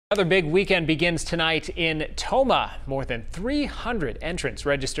Another big weekend begins tonight in Tomah. More than 300 entrants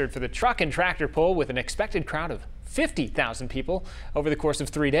registered for the truck and tractor pull with an expected crowd of 50,000 people over the course of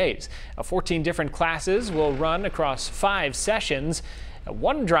 3 days. 14 different classes will run across 5 sessions.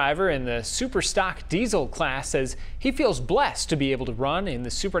 One driver in the super stock diesel class says he feels blessed to be able to run in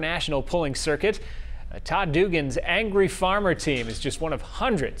the Super National pulling circuit. Todd Dugan's Angry Farmer team is just one of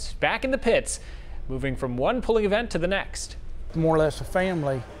hundreds back in the pits, moving from one pulling event to the next. More or less a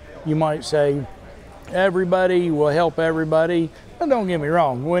family. You might say everybody will help everybody, but don't get me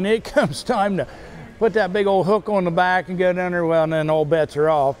wrong, when it comes time to put that big old hook on the back and go down there, well, then all bets are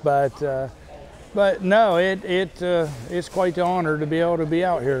off. But no, it's quite the honor to be able to be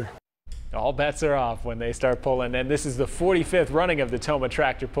out here. All bets are off when they start pulling, and this is the 45th running of the Tomah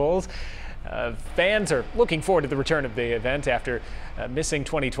tractor pulls. Fans are looking forward to the return of the event after missing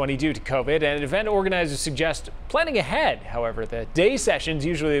 2020 due to COVID, and event organizers suggest planning ahead. However, the day sessions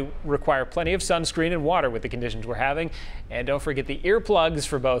usually require plenty of sunscreen and water with the conditions we're having. And don't forget the earplugs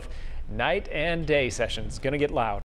for both night and day sessions. Gonna get loud.